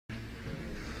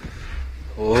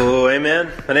Oh,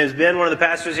 amen. My name is Ben, one of the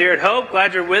pastors here at Hope.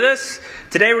 Glad you're with us.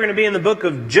 Today we're going to be in the book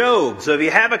of Job. So if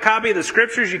you have a copy of the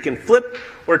scriptures, you can flip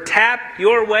or tap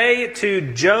your way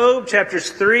to Job chapters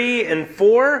 3 and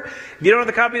 4. If you don't have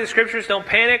the copy of the scriptures, don't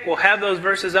panic. We'll have those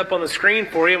verses up on the screen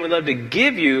for you, and we'd love to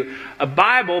give you a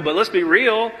Bible. But let's be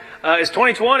real. It's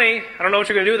 2020. I don't know what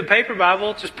you're going to do with a paper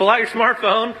Bible. Just pull out your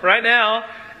smartphone right now.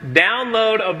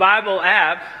 Download a Bible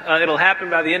app. It'll happen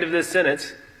by the end of this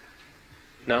sentence.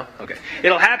 No? Okay.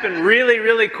 It'll happen really,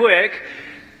 really quick.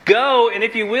 Go, and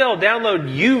if you will,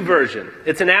 download YouVersion.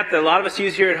 It's an app that a lot of us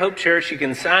use here at Hope Church. You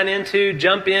can sign into,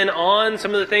 jump in on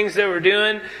some of the things that we're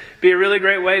doing. Be a really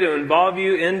great way to involve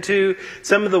you into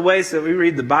some of the ways that we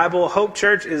read the Bible. Hope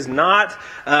Church is not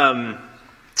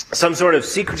some sort of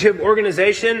secretive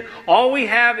organization. All we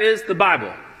have is the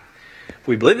Bible.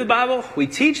 We believe the Bible, we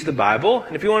teach the Bible,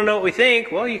 and if you want to know what we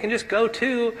think, well, you can just go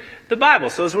to the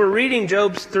Bible. So as we're reading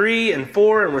Job's 3 and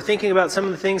 4, and we're thinking about some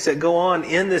of the things that go on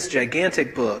in this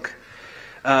gigantic book,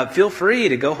 feel free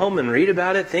to go home and read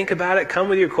about it, think about it, come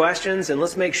with your questions, and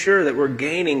let's make sure that we're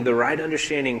gaining the right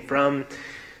understanding from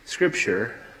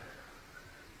Scripture,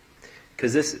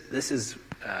 because this is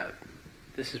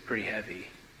pretty heavy.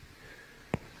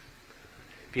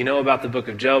 If you know about the book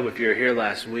of Job, if you were here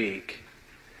last week,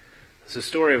 it's the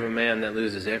story of a man that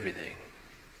loses everything.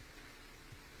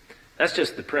 That's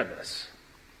just the premise.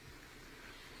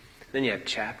 Then you have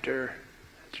chapter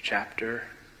after chapter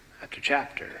after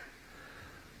chapter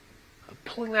of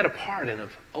pulling that apart and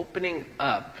of opening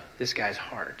up this guy's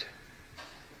heart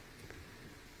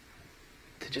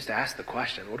to just ask the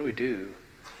question, what do we do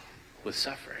with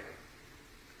suffering?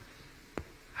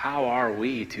 How are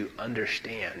we to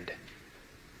understand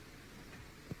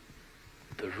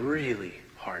the really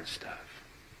hard stuff?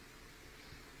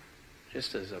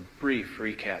 Just as a brief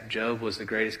recap, Job was the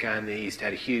greatest guy in the East,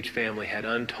 had a huge family, had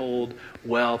untold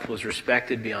wealth, was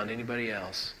respected beyond anybody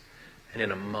else. And in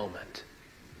a moment,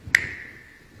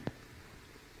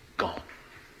 gone.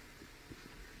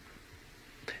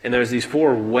 And there's these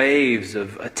 4 waves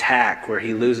of attack where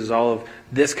he loses all of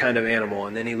this kind of animal,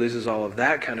 and then he loses all of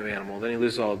that kind of animal, then he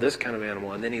loses all of this kind of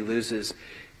animal, and then he loses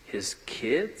his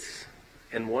kids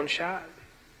in one shot.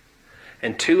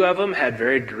 And 2 of them had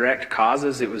very direct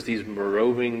causes. It was these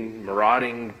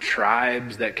marauding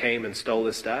tribes that came and stole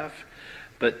his stuff.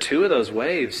 But 2 of those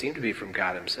waves seemed to be from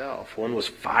God himself. One was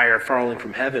fire falling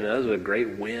from heaven, and the other was a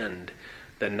great wind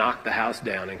that knocked the house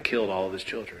down and killed all of his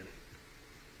children.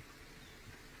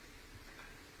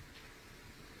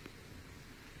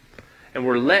 And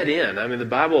we're let in. I mean, the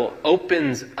Bible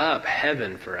opens up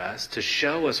heaven for us to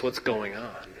show us what's going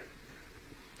on.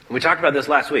 We talked about this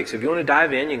last week, so if you want to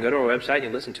dive in, you can go to our website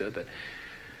and listen to it. But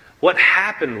what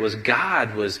happened was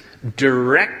God was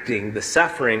directing the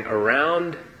suffering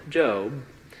around Job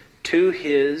to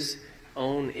his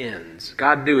own ends.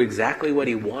 God knew exactly what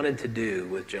he wanted to do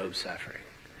with Job's suffering.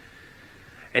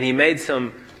 And he made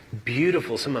some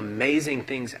beautiful, some amazing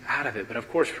things out of it. But of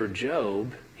course for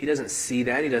Job, he doesn't see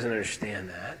that. He doesn't understand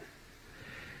that.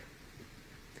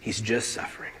 He's just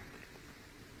suffering.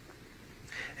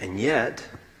 And yet,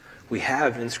 we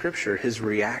have in Scripture his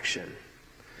reaction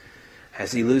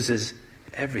as he loses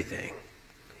everything.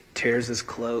 He tears his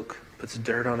cloak, puts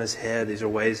dirt on his head. These are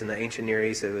ways in the ancient Near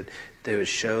East they would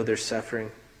show their suffering.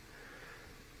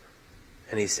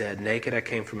 And he said, "Naked I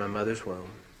came from my mother's womb.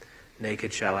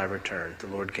 Naked shall I return. The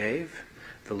Lord gave,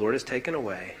 the Lord has taken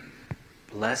away.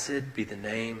 Blessed be the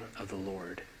name of the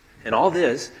Lord." In all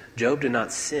this, Job did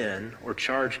not sin or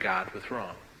charge God with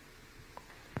wrong.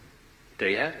 There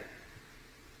you have it.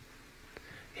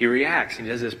 He reacts. He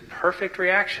does this perfect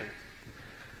reaction.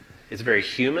 It's very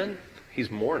human.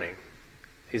 He's mourning.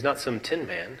 He's not some tin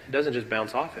man. It doesn't just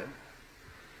bounce off him.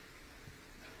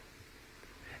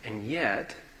 And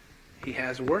yet, he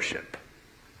has worship.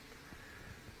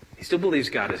 He still believes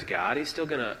God is God. He's still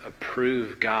going to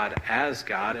approve God as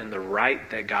God and the right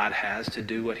that God has to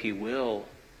do what he will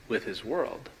with his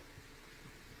world.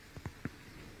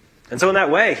 And so in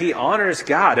that way, he honors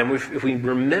God. And if we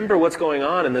remember what's going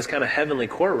on in this kind of heavenly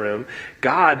courtroom,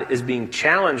 God is being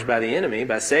challenged by the enemy,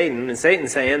 by Satan, and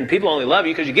Satan's saying, people only love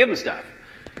you because you give them stuff.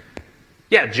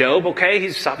 Yeah, Job, okay,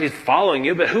 he's following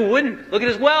you, but who wouldn't? Look at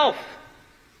his wealth.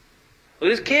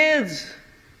 Look at his kids.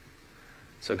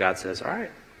 So God says, all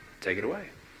right, take it away.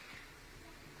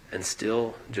 And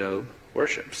still Job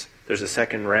worships. There's a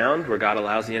second round where God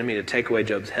allows the enemy to take away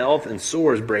Job's health, and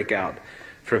sores break out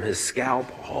from his scalp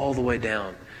all the way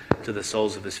down to the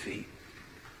soles of his feet.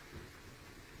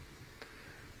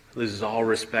 He loses all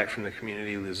respect from the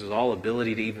community, loses all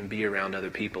ability to even be around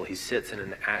other people. He sits in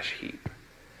an ash heap,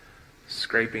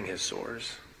 scraping his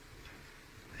sores.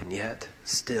 And yet,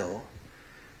 still,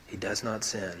 He does not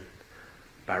sin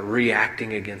by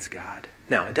reacting against God.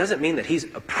 Now, it doesn't mean that he's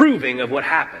approving of what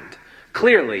happened.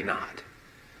 Clearly not.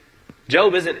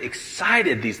 Job isn't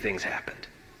excited these things happened.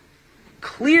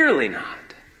 Clearly not.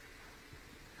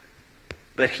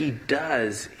 But he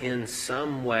does in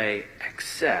some way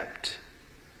accept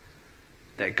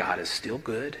that God is still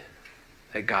good,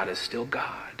 that God is still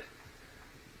God.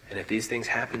 And if these things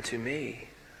happen to me,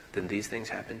 then these things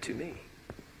happen to me.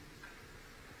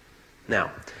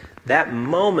 Now, that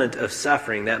moment of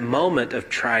suffering, that moment of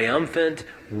triumphant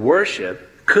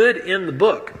worship could end the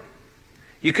book.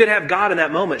 You could have God in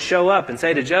that moment show up and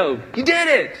say to Job, "You did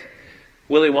it!"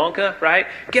 Willy Wonka, right?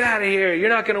 "Get out of here. You're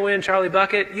not going to win, Charlie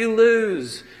Bucket. You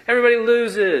lose. Everybody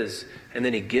loses." And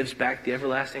then he gives back the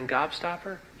everlasting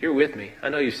gobstopper. You're with me. I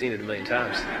know you've seen it a million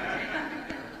times.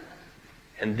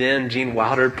 And then Gene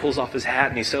Wilder pulls off his hat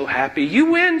and he's so happy. "You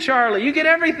win, Charlie. You get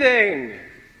everything."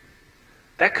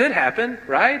 That could happen,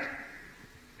 right?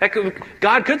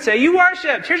 God could say, "You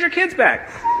worshipped. Here's your kids back."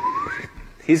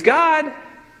 He's God.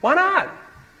 Why not?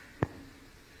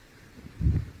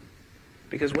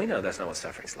 Because we know that's not what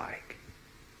suffering's like.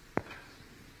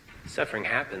 Suffering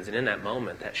happens, and in that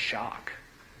moment, that shock,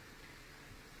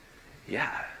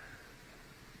 yeah,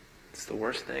 it's the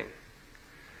worst thing.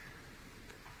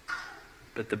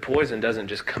 But the poison doesn't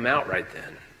just come out right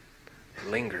then. It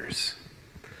lingers.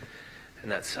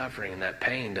 And that suffering and that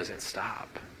pain doesn't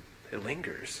stop. It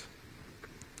lingers.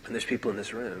 And there's people in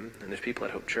this room, and there's people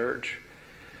at Hope Church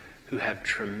who have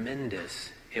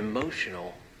tremendous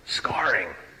emotional scarring,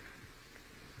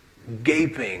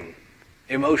 gaping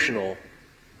emotional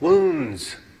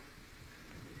wounds.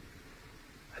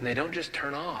 And they don't just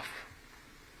turn off.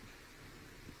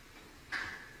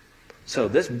 So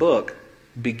this book,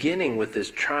 beginning with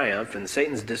this triumph and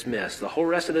Satan's dismissed, the whole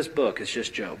rest of this book is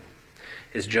just Job.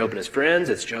 It's Job and his friends,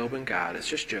 it's Job and God, it's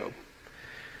just Job.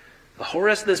 The whole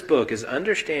rest of this book is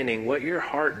understanding what your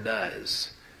heart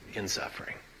does in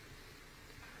suffering.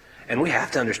 And we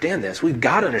have to understand this. We've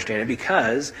got to understand it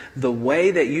because the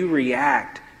way that you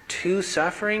react to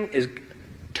suffering is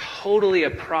totally a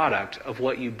product of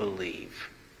what you believe.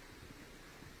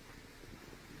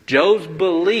 Job's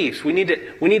beliefs, we need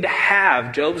to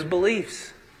have Job's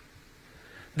beliefs.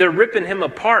 They're ripping him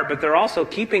apart, but they're also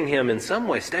keeping him in some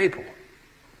way stable.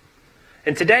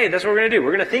 And today, that's what we're going to do.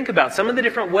 We're going to think about some of the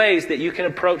different ways that you can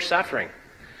approach suffering.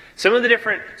 Some of the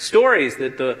different stories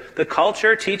that the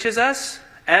culture teaches us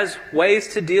as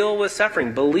ways to deal with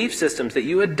suffering. Belief systems that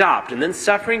you adopt, and then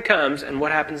suffering comes, and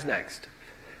what happens next?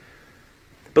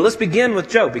 But let's begin with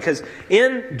Job, because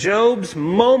in Job's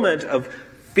moment of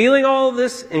feeling all of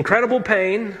this incredible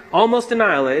pain, almost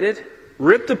annihilated,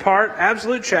 ripped apart,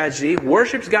 absolute tragedy,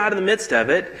 worships God in the midst of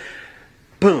it,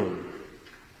 boom.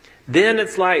 Then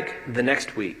it's like the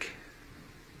next week.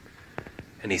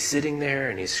 And he's sitting there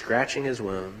and he's scratching his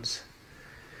wounds.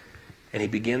 And he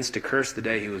begins to curse the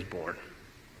day he was born.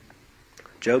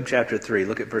 Job chapter 3,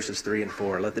 look at verses 3 and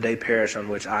 4. "Let the day perish on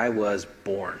which I was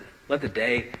born." Let the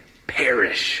day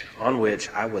perish on which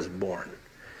I was born.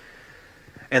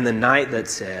 "And the night that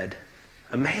said,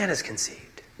 a man is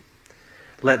conceived.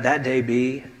 Let that day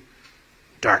be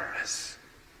darkness.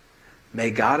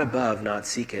 May God above not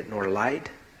seek it, nor light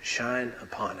shine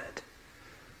upon it."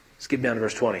 Skip down to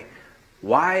verse 20.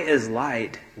 "Why is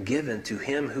light given to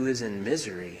him who is in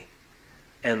misery,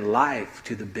 and life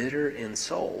to the bitter in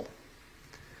soul?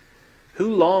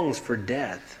 Who longs for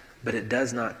death, but it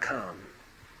does not come,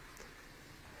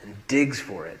 and digs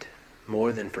for it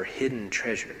more than for hidden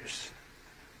treasures?"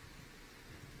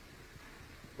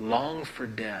 Long for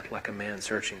death like a man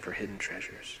searching for hidden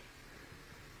treasures.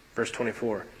 Verse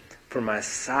 24. "For my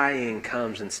sighing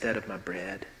comes instead of my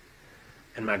bread,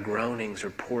 and my groanings are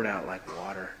poured out like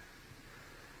water.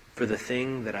 For the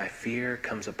thing that I fear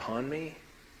comes upon me,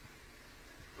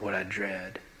 what I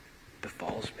dread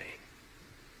befalls me."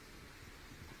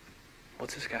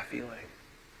 What's this guy feeling?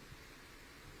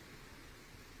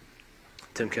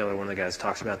 Tim Keller, one of the guys,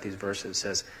 talks about these verses,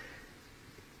 says,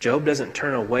 Job doesn't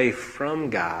turn away from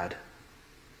God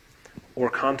or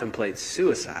contemplate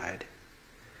suicide,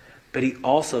 but he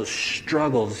also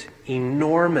struggles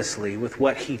enormously with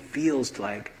what feels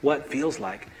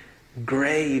like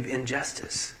grave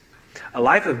injustice. A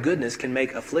life of goodness can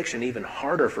make affliction even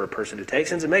harder for a person to take,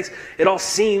 since it makes it all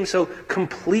seem so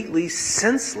completely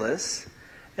senseless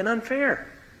and unfair.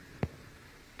 Do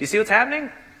you see what's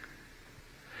happening?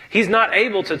 He's not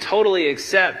able to totally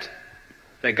accept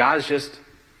that God's just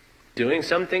doing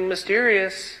something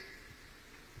mysterious.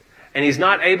 And he's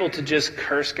not able to just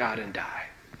curse God and die.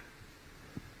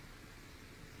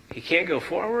 He can't go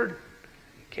forward.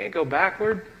 He can't go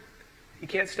backward. He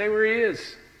can't stay where he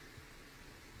is.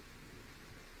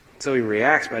 So he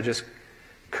reacts by just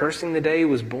cursing the day he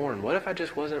was born. What if I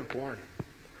just wasn't born?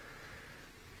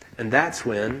 And that's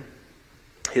when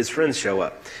his friends show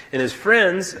up. And his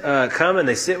friends come and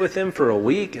they sit with him for a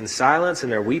week in silence,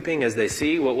 and they're weeping as they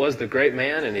see what was the great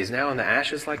man, and he's now in the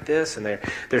ashes like this, and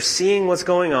they're seeing what's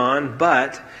going on.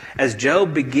 But as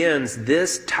Job begins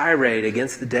this tirade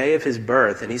against the day of his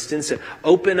birth, and he tends to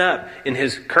open up in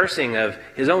his cursing of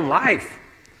his own life,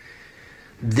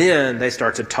 then they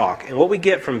start to talk. And what we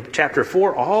get from chapter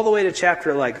 4 all the way to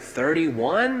chapter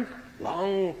 31,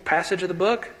 long passage of the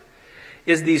book,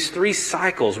 is these three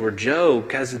cycles where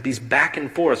Job has these back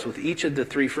and forths with each of the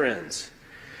three friends.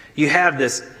 You have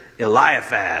this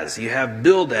Eliphaz, you have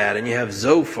Bildad, and you have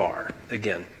Zophar.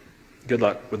 Again, good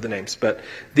luck with the names. But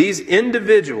these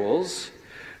individuals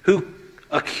who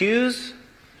accuse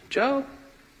Job,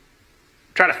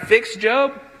 try to fix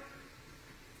Job,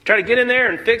 try to get in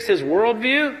there and fix his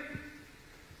worldview.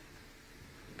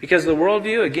 Because the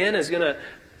worldview, again, is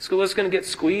what's going to get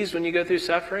squeezed when you go through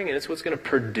suffering, and it's what's going to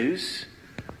produce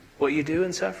what you do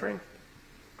in suffering.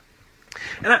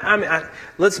 And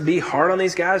let's be hard on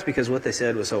these guys because what they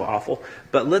said was so awful,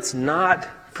 but let's not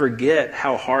forget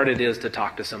how hard it is to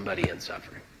talk to somebody in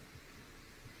suffering.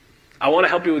 I want to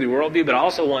help you with your worldview, but I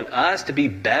also want us to be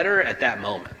better at that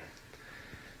moment.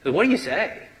 So what do you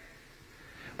say?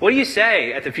 What do you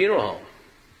say at the funeral home?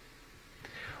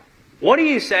 What do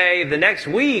you say the next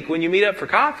week when you meet up for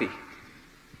coffee?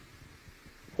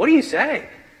 What do you say?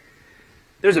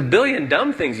 There's a billion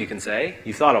dumb things you can say.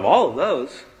 You've thought of all of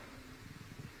those.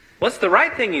 What's the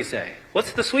right thing you say?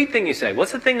 What's the sweet thing you say?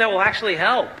 What's the thing that will actually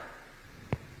help?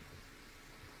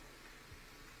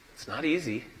 It's not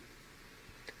easy.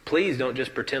 Please don't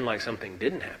just pretend like something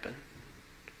didn't happen.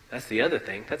 That's the other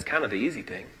thing. That's kind of the easy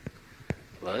thing.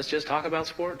 Let's just talk about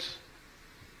sports.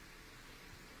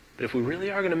 But if we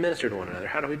really are going to minister to one another,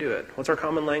 how do we do it? What's our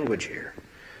common language here?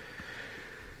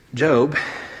 Job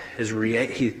is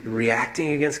he's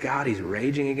reacting against God. He's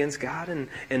raging against God.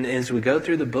 And as we go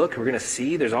through the book, we're going to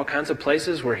see there's all kinds of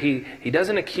places where he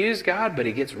doesn't accuse God, but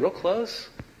he gets real close.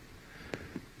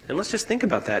 And let's just think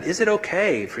about that. Is it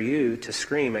okay for you to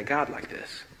scream at God like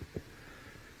this?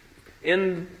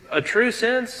 In a true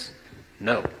sense,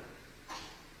 no.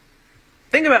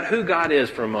 Think about who God is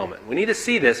for a moment. We need to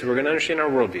see this if we're going to understand our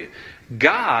worldview.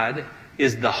 God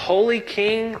is the holy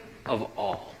King of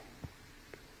all.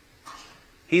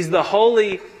 He's the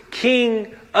holy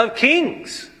King of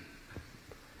kings.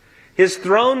 His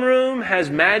throne room has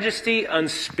majesty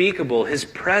unspeakable. His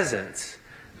presence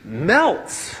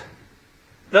melts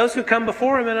those who come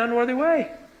before him in an unworthy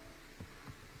way.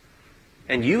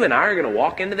 And you and I are going to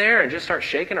walk into there and just start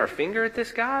shaking our finger at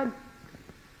this God?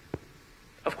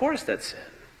 Of course that's sin.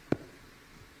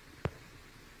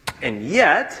 And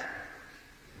yet,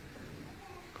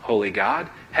 holy God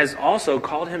has also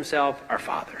called himself our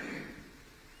Father.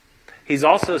 He's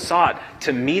also sought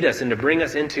to meet us and to bring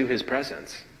us into his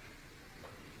presence.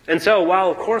 And so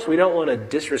while, of course, we don't want to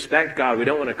disrespect God, we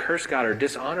don't want to curse God or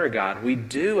dishonor God, we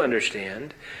do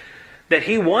understand that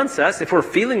he wants us, if we're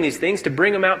feeling these things, to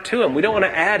bring them out to him. We don't want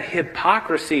to add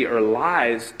hypocrisy or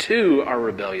lies to our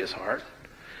rebellious heart.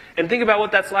 And think about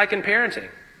what that's like in parenting.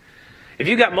 If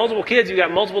you've got multiple kids, you've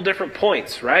got multiple different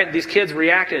points, right? These kids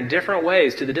react in different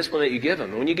ways to the discipline that you give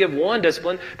them. And when you give one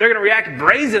discipline, they're going to react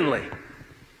brazenly.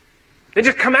 They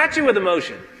just come at you with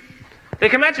emotion. They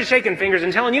come at you shaking fingers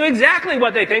and telling you exactly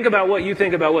what they think about what you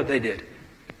think about what they did.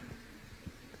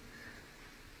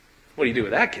 What do you do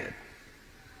with that kid?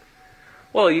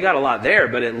 Well, you got a lot there,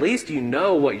 but at least you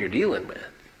know what you're dealing with.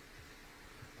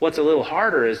 What's a little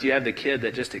harder is you have the kid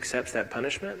that just accepts that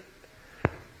punishment,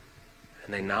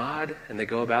 and they nod, and they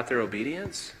go about their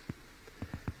obedience,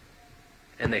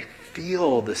 and they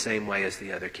feel the same way as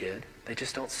the other kid. They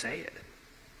just don't say it.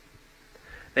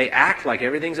 They act like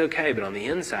everything's okay, but on the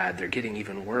inside, they're getting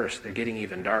even worse. They're getting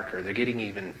even darker. They're getting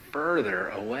even further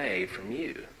away from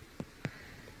you.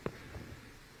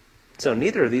 So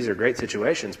neither of these are great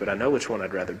situations, but I know which one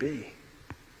I'd rather be.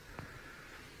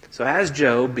 So as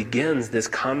Job begins this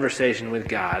conversation with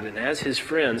God, and as his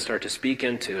friends start to speak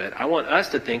into it, I want us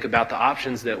to think about the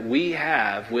options that we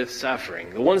have with suffering,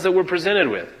 the ones that we're presented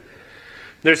with.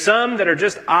 There's some that are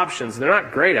just options. They're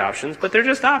not great options, but they're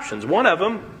just options. One of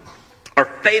them are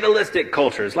fatalistic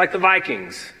cultures, like the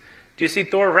Vikings. Do you see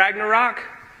Thor Ragnarok?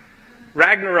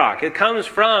 Ragnarok. It comes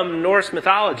from Norse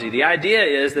mythology. The idea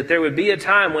is that there would be a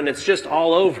time when it's just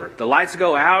all over. The lights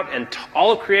go out and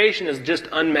all of creation is just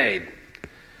unmade.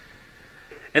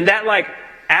 And that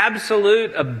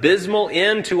absolute abysmal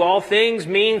end to all things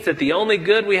means that the only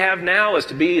good we have now is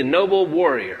to be a noble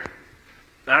warrior.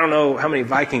 I don't know how many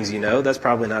Vikings you know. That's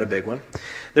probably not a big one.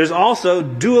 There's also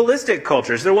dualistic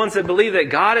cultures. They're ones that believe that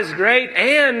God is great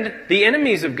and the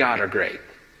enemies of God are great.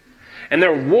 And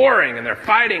they're warring and they're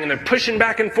fighting and they're pushing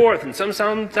back and forth. And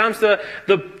sometimes the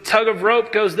tug of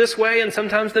rope goes this way and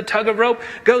sometimes the tug of rope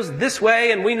goes this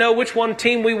way. And we know which one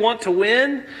team we want to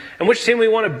win and which team we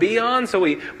want to be on. So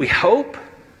we hope,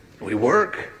 we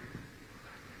work.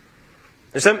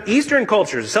 There's some Eastern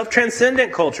cultures,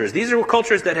 self-transcendent cultures. These are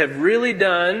cultures that have really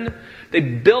they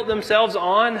built themselves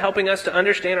on helping us to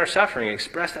understand our suffering,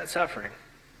 express that suffering.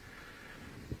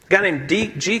 A guy named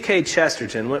G.K.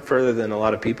 Chesterton went further than a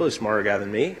lot of people. He's a smarter guy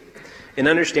than me in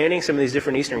understanding some of these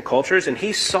different Eastern cultures. And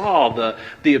he saw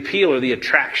the appeal or the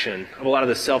attraction of a lot of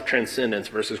the self-transcendence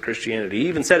versus Christianity. He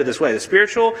even said it this way: the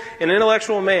spiritual and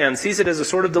intellectual man sees it as a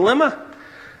sort of dilemma,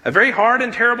 a very hard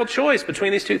and terrible choice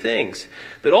between these two things.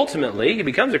 But ultimately, he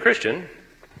becomes a Christian.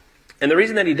 And the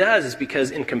reason that he does is because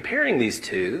in comparing these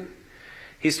two,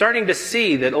 he's starting to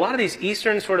see that a lot of these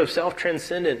Eastern sort of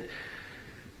self-transcendent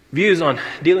views on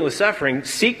dealing with suffering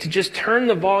seek to just turn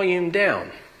the volume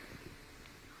down.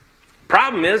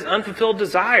 Problem is unfulfilled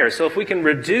desire. So if we can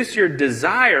reduce your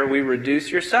desire, we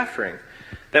reduce your suffering.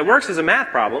 That works as a math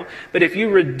problem, but if you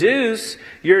reduce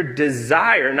your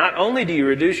desire, not only do you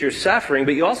reduce your suffering,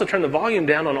 but you also turn the volume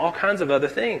down on all kinds of other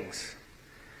things.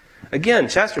 Again,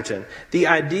 Chesterton, the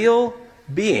ideal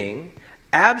being,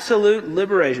 absolute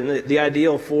liberation, the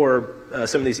ideal for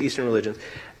some of these Eastern religions,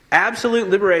 absolute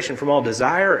liberation from all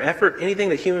desire, effort, anything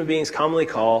that human beings commonly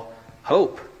call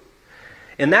hope.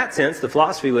 In that sense, the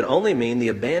philosophy would only mean the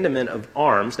abandonment of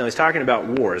arms. Now he's talking about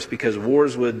wars, because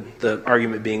the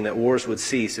argument being that wars would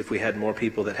cease if we had more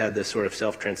people that had this sort of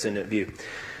self-transcendent view.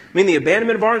 I mean the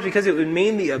abandonment of arms because it would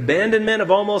mean the abandonment of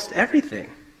almost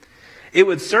everything. It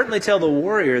would certainly tell the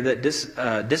warrior that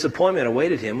disappointment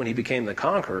awaited him when he became the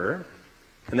conqueror,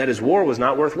 and that his war was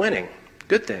not worth winning.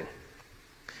 Good thing.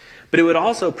 But it would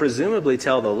also presumably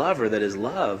tell the lover that his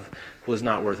love was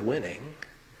not worth winning,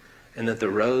 and that the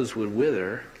rose would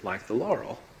wither like the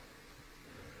laurel.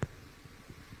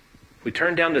 We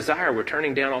turn down desire, we're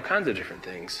turning down all kinds of different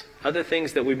things. Other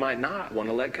things that we might not want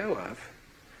to let go of.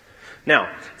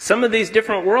 Now, some of these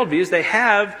different worldviews, they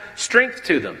have strength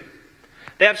to them.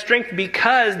 They have strength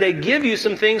because they give you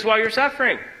some things while you're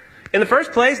suffering. In the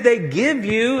first place, they give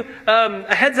you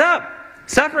a heads up.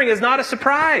 Suffering is not a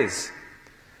surprise.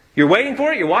 You're waiting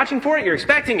for it, you're watching for it, you're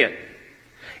expecting it.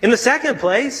 In the second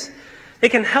place, it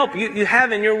can help. You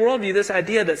have in your worldview this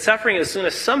idea that suffering is going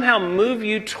to somehow move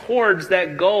you towards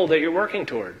that goal that you're working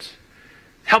towards.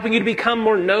 Helping you to become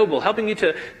more noble, helping you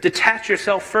to detach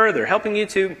yourself further, helping you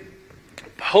to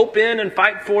hope in and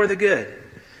fight for the good.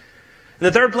 In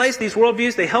the third place, these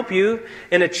worldviews, they help you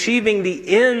in achieving the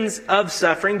ends of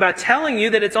suffering by telling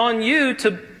you that it's on you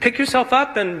to pick yourself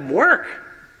up and work.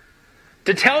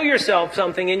 To tell yourself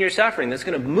something in your suffering that's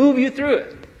going to move you through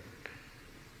it.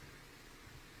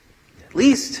 At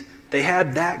least they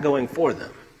had that going for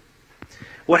them.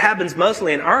 What happens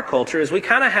mostly in our culture is we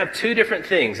kind of have two different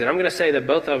things, and I'm going to say that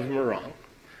both of them are wrong,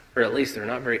 or at least they're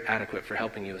not very adequate for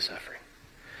helping you with suffering.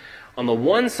 On the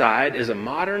one side is a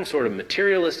modern sort of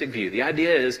materialistic view. The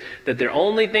idea is that the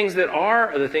only things that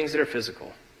are the things that are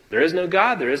physical. There is no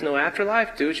God, there is no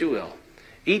afterlife, do what you will.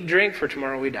 Eat, drink, for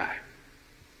tomorrow we die.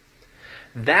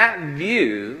 That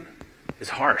view is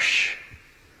harsh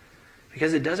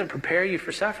because it doesn't prepare you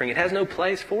for suffering. It has no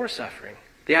place for suffering.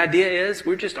 The idea is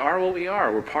we just are what we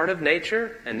are. We're part of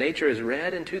nature, and nature is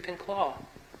red in tooth and claw.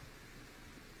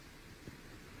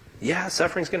 Yeah,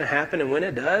 suffering's going to happen, and when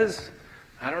it does,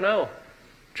 I don't know.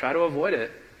 Try to avoid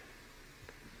it.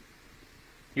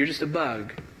 You're just a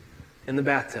bug in the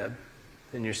bathtub,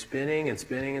 and you're spinning and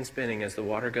spinning and spinning as the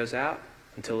water goes out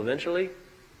until eventually,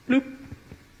 bloop.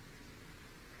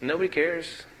 Nobody cares.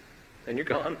 And you're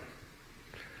gone.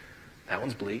 That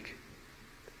one's bleak.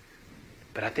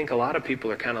 But I think a lot of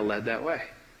people are kind of led that way.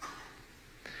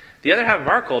 The other half of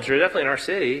our culture, definitely in our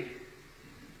city,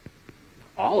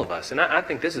 all of us, and I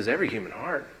think this is every human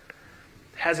heart,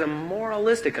 has a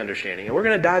moralistic understanding. And we're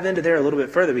going to dive into there a little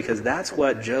bit further because that's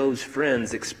what Job's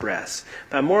friends express.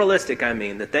 By moralistic, I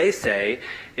mean that they say,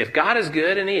 if God is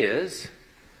good, and He is,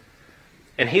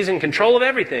 and He's in control of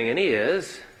everything, and He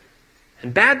is,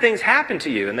 and bad things happen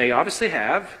to you, and they obviously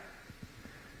have,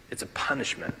 it's a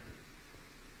punishment.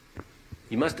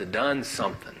 You must have done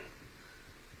something.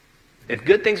 If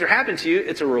good things are happening to you,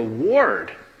 it's a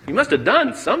reward. You must have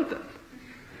done something.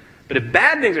 But if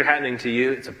bad things are happening to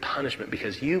you, it's a punishment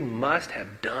because you must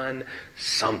have done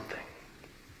something.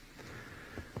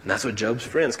 And that's what Job's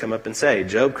friends come up and say.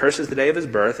 Job curses the day of his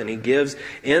birth, and he gives,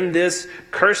 in this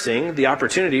cursing, the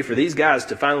opportunity for these guys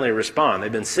to finally respond.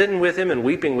 They've been sitting with him and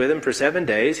weeping with him for 7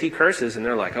 days. He curses, and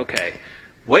they're like, okay,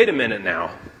 wait a minute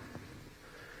now.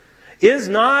 Is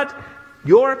not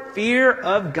your fear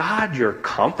of God your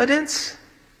confidence?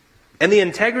 And the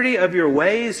integrity of your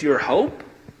ways your hope?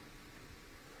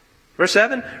 Verse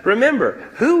 7, remember,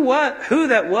 who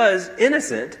that was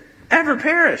innocent ever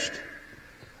perished?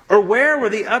 Or where were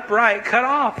the upright cut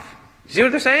off? See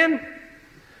what they're saying?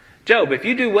 Job, if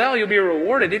you do well, you'll be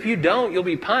rewarded. If you don't, you'll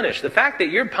be punished. The fact that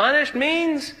you're punished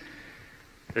means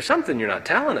there's something you're not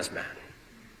telling us, man.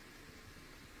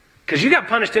 Because you got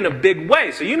punished in a big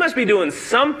way. So you must be doing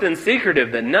something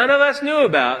secretive that none of us knew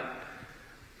about.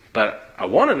 But I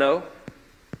want to know.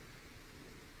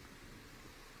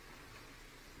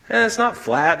 And it's not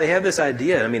flat. They have this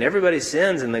idea. I mean, everybody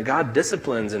sins and then God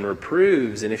disciplines and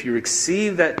reproves. And if you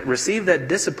receive that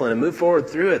discipline and move forward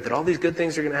through it, that all these good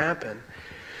things are going to happen.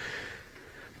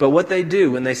 But what they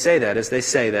do when they say that is they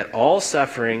say that all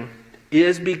suffering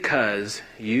is because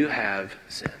you have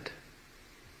sinned.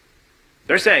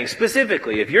 They're saying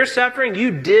specifically, if you're suffering,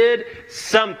 you did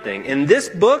something. In this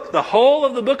book, the whole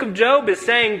of the book of Job is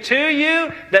saying to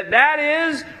you that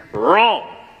is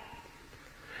wrong.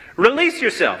 Release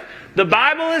yourself. The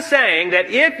Bible is saying that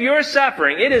if you're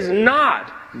suffering, it is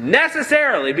not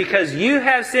necessarily because you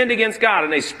have sinned against God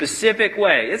in a specific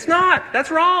way. It's not.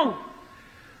 That's wrong.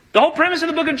 The whole premise of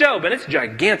the book of Job, and it's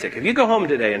gigantic. If you go home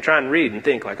today and try and read and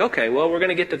think like, okay, well, we're going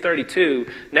to get to 32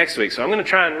 next week, so I'm going to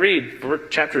try and read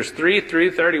chapters 3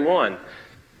 through 31.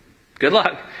 Good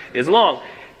luck. It's long.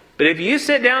 But if you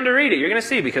sit down to read it, you're going to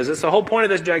see, because it's the whole point of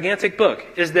this gigantic book,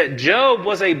 is that Job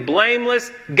was a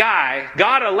blameless guy.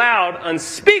 God allowed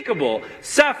unspeakable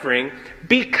suffering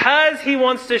because he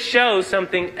wants to show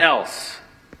something else.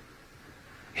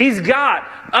 He's got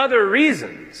other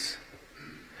reasons.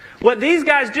 What these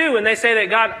guys do when they say that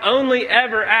God only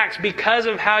ever acts because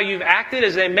of how you've acted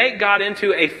is they make God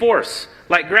into a force,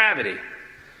 like gravity.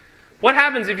 What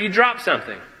happens if you drop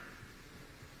something?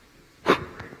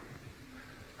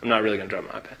 I'm not really going to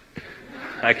drop my iPad.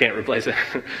 I can't replace it.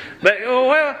 But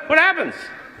what happens?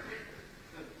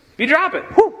 If you drop it,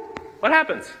 what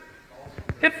happens?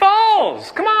 It falls.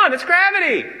 Come on, it's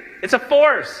gravity. It's a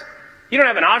force. You don't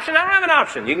have an option. I don't have an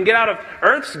option. You can get out of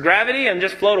Earth's gravity and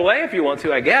just float away if you want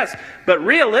to, I guess. But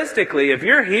realistically, if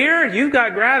you're here, you've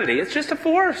got gravity. It's just a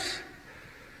force.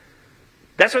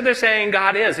 That's what they're saying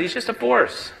God is. He's just a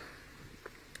force.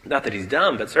 Not that he's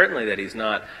dumb, but certainly that he's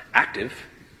not active.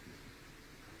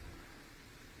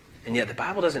 And yet the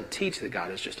Bible doesn't teach that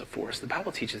God is just a force. The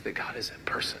Bible teaches that God is a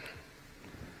person.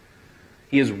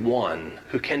 He is one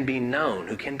who can be known,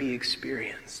 who can be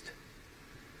experienced.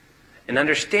 And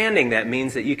understanding that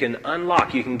means that you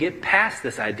can get past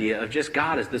this idea of just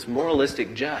God as this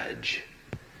moralistic judge.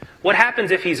 What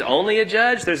happens if he's only a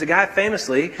judge? There's a guy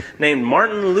famously named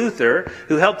Martin Luther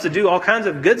who helped to do all kinds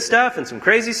of good stuff and some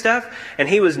crazy stuff. And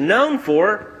he was known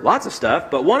for lots of stuff,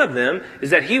 but one of them is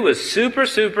that he was super,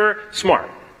 super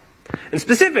smart. And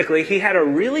specifically, he had a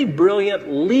really brilliant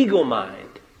legal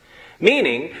mind.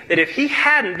 Meaning that if he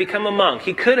hadn't become a monk,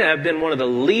 he could have been one of the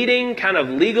leading kind of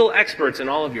legal experts in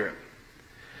all of Europe.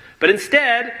 But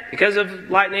instead, because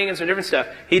of lightning and some different stuff,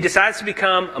 he decides to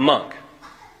become a monk.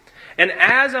 And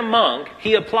as a monk,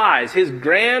 he applies his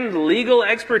grand legal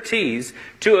expertise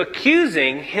to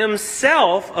accusing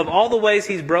himself of all the ways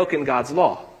he's broken God's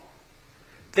law.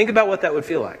 Think about what that would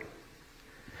feel like.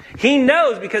 He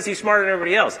knows, because he's smarter than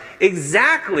everybody else,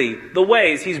 exactly the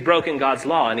ways he's broken God's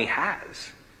law, and he has.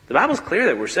 The Bible's clear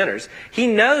that we're sinners. He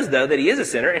knows, though, that he is a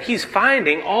sinner, and he's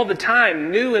finding all the time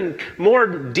new and more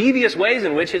devious ways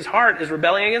in which his heart is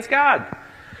rebelling against God.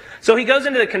 So he goes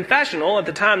into the confessional. At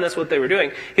the time, that's what they were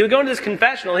doing. He would go into this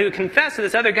confessional. He would confess to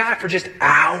this other guy for just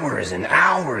hours and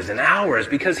hours and hours,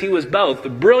 because he was both the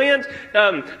brilliant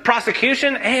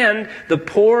prosecution and the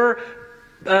poor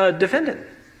defendant.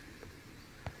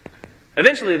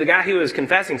 Eventually, the guy he was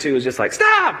confessing to was just like,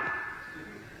 stop!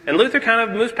 And Luther kind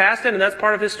of moves past it, and that's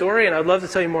part of his story, and I'd love to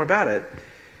tell you more about it.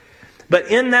 But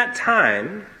in that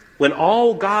time, when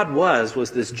all God was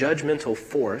this judgmental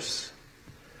force,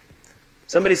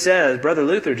 somebody says, Brother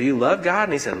Luther, do you love God?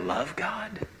 And he said, love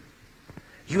God?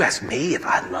 You ask me if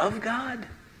I love God?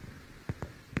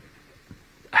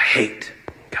 I hate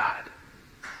God.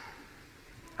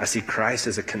 I see Christ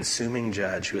as a consuming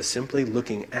judge who is simply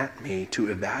looking at me to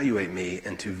evaluate me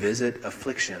and to visit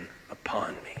affliction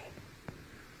upon me.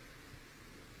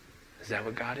 Is that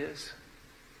what God is?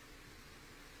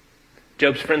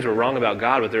 Job's friends were wrong about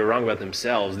God, but they were wrong about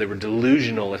themselves. They were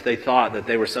delusional if they thought that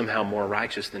they were somehow more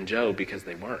righteous than Job, because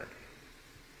they weren't.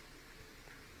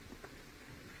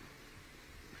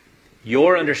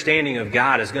 your understanding of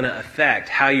God is going to affect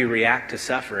how you react to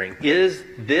suffering. Is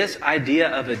this idea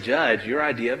of a judge your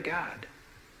idea of God?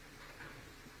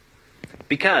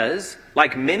 Because,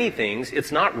 like many things,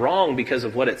 it's not wrong because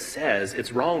of what it says.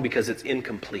 It's wrong because it's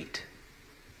incomplete.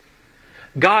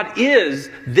 God is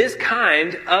this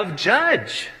kind of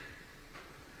judge.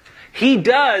 He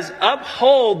does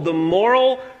uphold the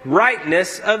moral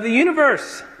rightness of the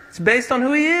universe. It's based on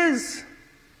who He is.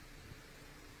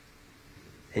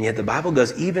 And yet the Bible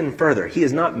goes even further. He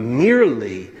is not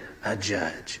merely a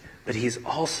judge, but He is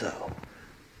also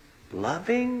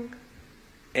loving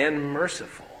and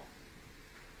merciful.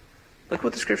 Look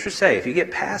what the Scriptures say. If you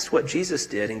get past what Jesus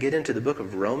did and get into the book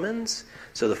of Romans,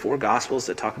 so the 4 Gospels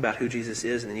that talk about who Jesus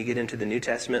is, and then you get into the New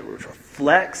Testament, which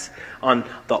reflects on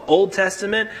the Old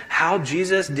Testament, how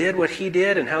Jesus did what He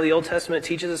did, and how the Old Testament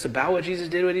teaches us about what Jesus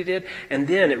did, what He did, and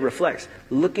then it reflects,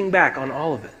 looking back on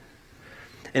all of it.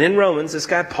 And in Romans, this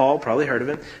guy Paul, probably heard of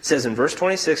him, says in verse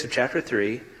 26 of chapter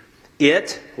 3,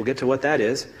 we'll get to what that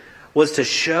is, was to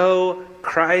show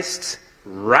Christ's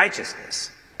righteousness,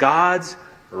 God's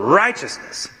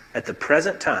righteousness at the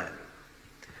present time,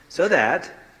 so that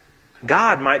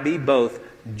God might be both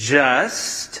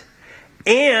just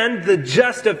and the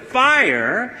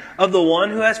justifier of the one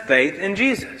who has faith in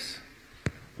Jesus.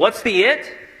 What's the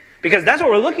it? Because that's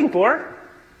what we're looking for.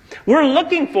 We're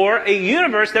looking for a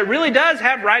universe that really does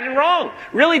have right and wrong,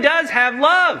 really does have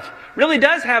love, really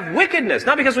does have wickedness.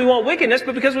 Not because we want wickedness,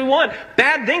 but because we want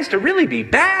bad things to really be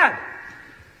bad.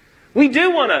 We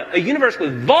do want a universe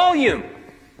with volume.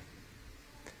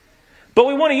 But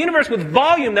we want a universe with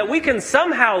volume that we can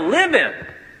somehow live in.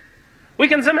 We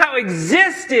can somehow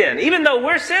exist in, even though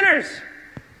we're sinners.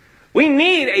 We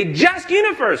need a just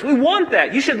universe. We want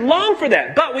that. You should long for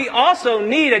that. But we also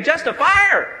need a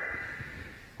justifier.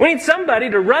 We need somebody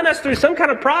to run us through some kind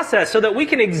of process so that we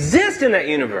can exist in that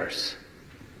universe.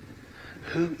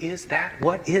 Who is that?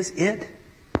 What is it?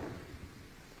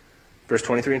 Verse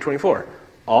 23 and 24.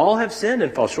 All have sinned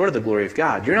and fall short of the glory of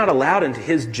God. You're not allowed into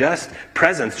His just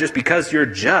presence just because you're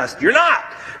just. You're not.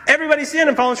 Everybody's sinned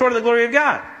and fallen short of the glory of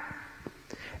God.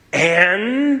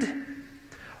 And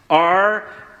are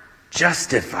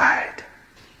justified.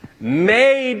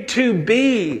 Made to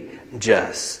be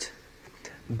just.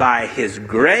 By His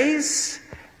grace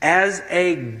as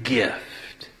a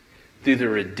gift through the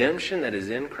redemption that is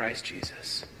in Christ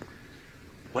Jesus.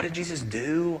 What did Jesus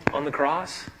do on the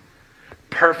cross?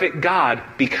 Perfect God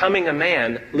becoming a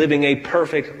man, living a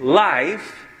perfect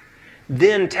life,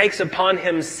 then takes upon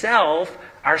Himself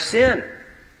our sin.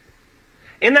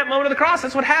 In that moment of the cross,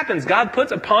 that's what happens. God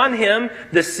puts upon Him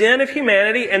the sin of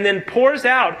humanity and then pours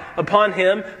out upon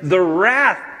Him the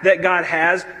wrath that God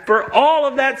has for all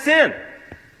of that sin.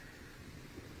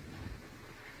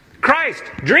 Christ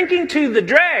drinking to the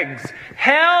dregs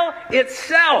hell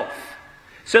itself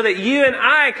so that you and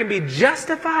I can be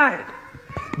justified.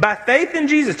 By faith in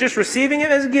Jesus, just receiving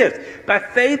Him as a gift. By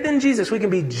faith in Jesus, we can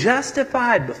be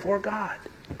justified before God.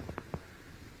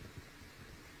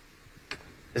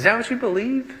 Is that what you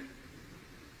believe?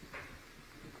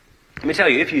 Let me tell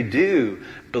you, if you do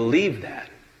believe that,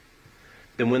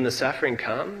 then when the suffering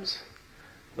comes,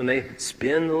 when they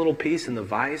spin the little piece and the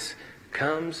vice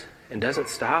comes and doesn't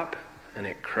stop and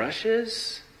it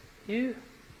crushes you,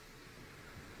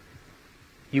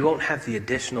 you won't have the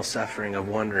additional suffering of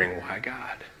wondering why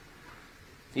God.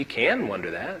 You can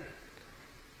wonder that.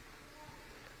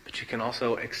 But you can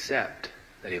also accept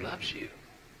that He loves you.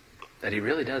 That He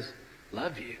really does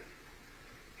love you.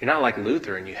 You're not like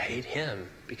Luther and you hate Him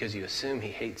because you assume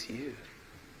He hates you.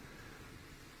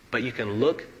 But you can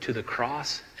look to the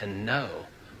cross and know,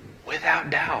 without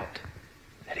doubt,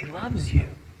 that He loves you.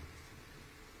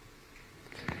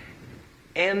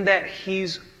 And that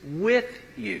He's with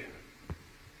you.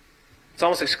 It's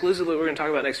almost exclusively what we're going to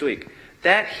talk about next week.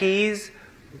 That He's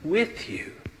with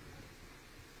you.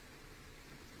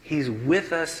 He's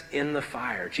with us in the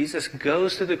fire. Jesus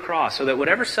goes to the cross so that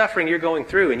whatever suffering you're going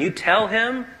through and you tell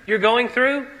Him you're going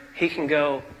through, He can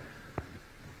go,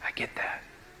 I get that.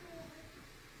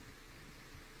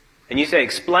 And you say,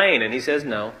 explain, and He says,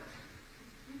 no.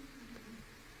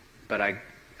 But I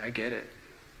get it.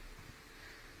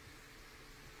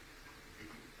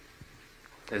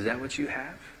 Is that what you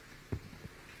have?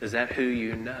 Is that who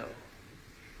you know?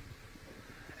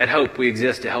 At Hope, we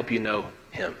exist to help you know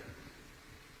Him.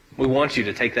 We want you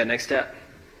to take that next step.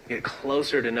 Get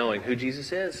closer to knowing who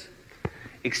Jesus is.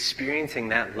 Experiencing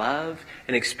that love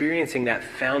and experiencing that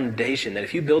foundation that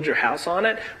if you build your house on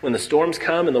it, when the storms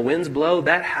come and the winds blow,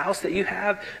 that house that you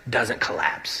have doesn't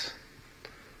collapse.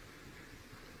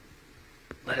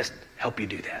 Let us help you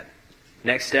do that.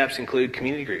 Next steps include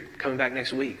community group, coming back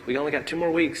next week. We only got 2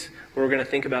 more weeks where we're going to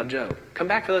think about Job. Come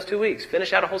back for those 2 weeks.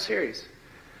 Finish out a whole series.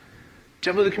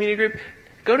 Jump with the community group.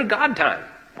 Go to God Time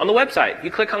on the website.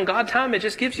 You click on God Time, it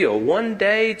just gives you a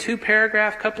 1-day,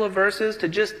 2-paragraph, couple of verses to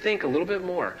just think a little bit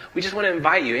more. We just want to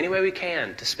invite you any way we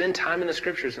can to spend time in the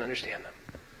Scriptures and understand them.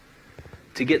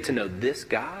 To get to know this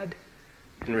God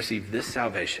and receive this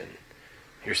salvation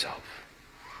yourself.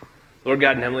 Lord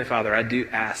God and Heavenly Father, I do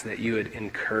ask that you would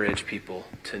encourage people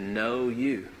to know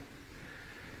you.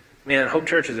 Man, Hope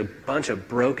Church is a bunch of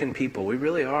broken people. We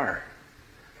really are.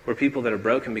 We're people that are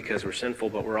broken because we're sinful,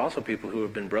 but we're also people who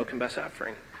have been broken by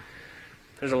suffering.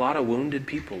 There's a lot of wounded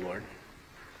people, Lord.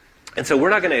 And so we're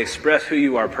not going to express who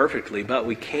you are perfectly, but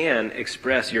we can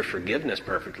express your forgiveness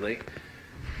perfectly,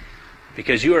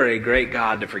 because you are a great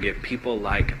God to forgive people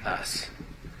like us.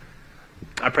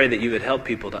 I pray that you would help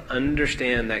people to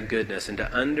understand that goodness and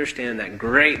to understand that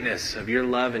greatness of your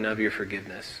love and of your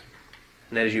forgiveness.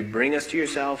 And that as you bring us to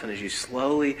yourself and as you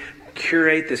slowly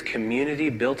curate this community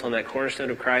built on that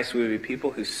cornerstone of Christ, we would be people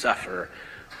who suffer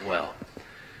well.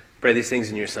 Pray these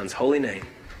things in your Son's holy name.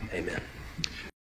 Amen.